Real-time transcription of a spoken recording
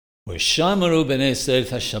ושמרו בני ישראל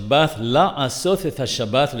את השבת לעשות את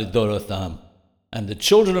השבת לדורותם. And the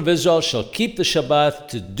children of Israel shall keep the Shabbat,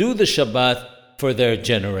 to do the Shabbat for their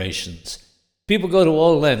generations. People go to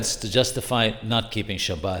all lengths to justify not keeping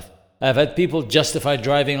Shabbat. I've had people justify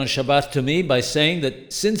driving on Shabbat to me by saying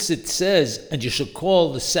that since it says, and you shall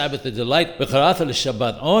call the Sabbath a delight,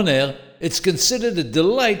 it's considered a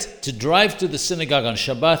delight to drive to the synagogue on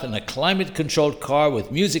Shabbat in a climate-controlled car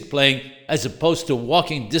with music playing, as opposed to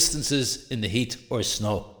walking distances in the heat or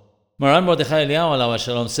snow. Maran Mordechai Eliyahu Alav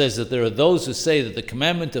Shalom says that there are those who say that the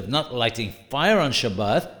commandment of not lighting fire on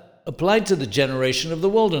Shabbat applied to the generation of the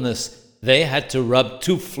wilderness. They had to rub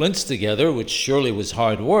two flints together, which surely was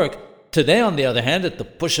hard work. Today, on the other hand, at the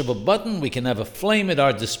push of a button, we can have a flame at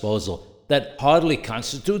our disposal. That hardly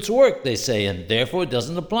constitutes work, they say, and therefore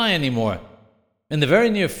doesn't apply anymore. In the very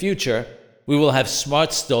near future, we will have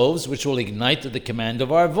smart stoves which will ignite at the command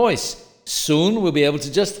of our voice. Soon we'll be able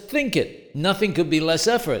to just think it. Nothing could be less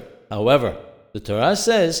effort. However, the Torah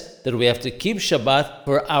says that we have to keep Shabbat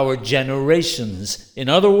for our generations. In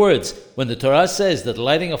other words, when the Torah says that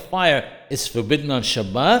lighting a fire is forbidden on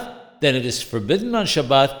Shabbat, then it is forbidden on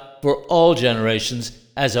Shabbat for all generations,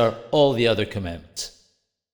 as are all the other commandments.